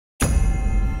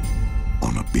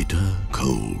bitter,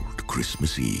 cold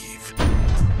Christmas Eve.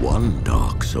 One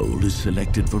dark soul is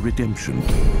selected for redemption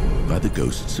by the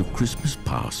ghosts of Christmas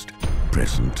past,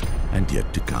 present, and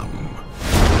yet to come.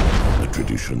 A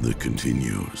tradition that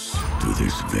continues to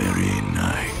this very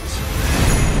night.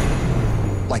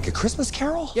 Like A Christmas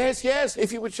Carol? Yes, yes.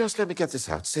 If you would just let me get this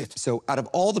out. Sit. So out of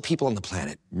all the people on the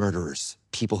planet, murderers,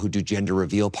 people who do gender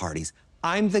reveal parties,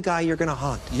 I'm the guy you're gonna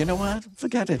haunt. You know what?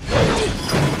 Forget it.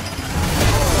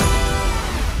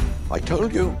 I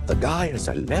told you, the guy is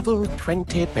a level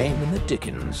 20 pain in the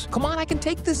Dickens. Come on, I can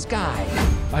take this guy.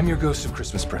 I'm your ghost of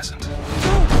Christmas present.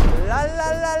 La la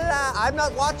la la! I'm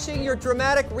not watching your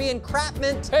dramatic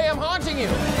re-encrapment. Hey, I'm haunting you.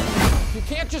 You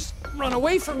can't just run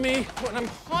away from me when I'm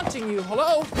haunting you.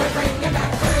 Hello?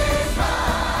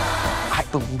 I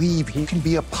believe he can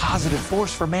be a positive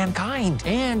force for mankind.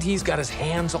 And he's got his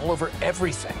hands all over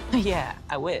everything. Yeah,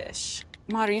 I wish.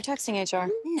 Maud, are you texting HR?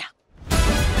 No.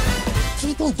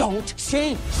 People don't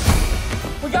change.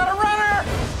 We got a runner!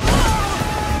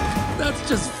 That's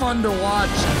just fun to watch.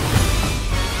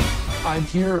 I'm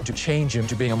here to change him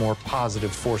to being a more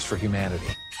positive force for humanity.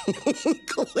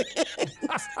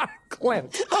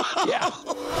 Clint. Yeah.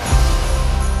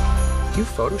 You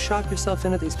Photoshop yourself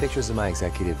into these pictures of my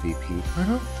executive VP? I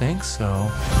don't think so.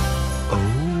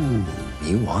 Oh,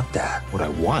 you want that. What I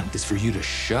want is for you to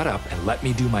shut up and let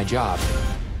me do my job.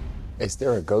 Is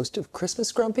there a ghost of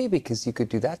Christmas Grumpy? Because you could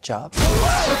do that job.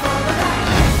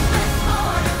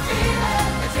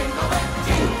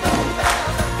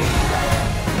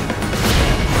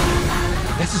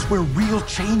 This is where real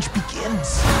change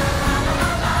begins.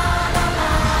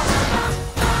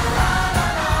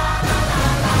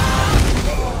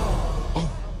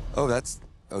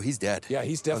 Oh, he's dead. Yeah,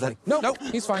 he's definitely... No,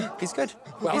 he's fine. He's good.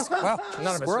 Well, Wow.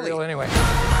 none of it's Squirrely. real anyway.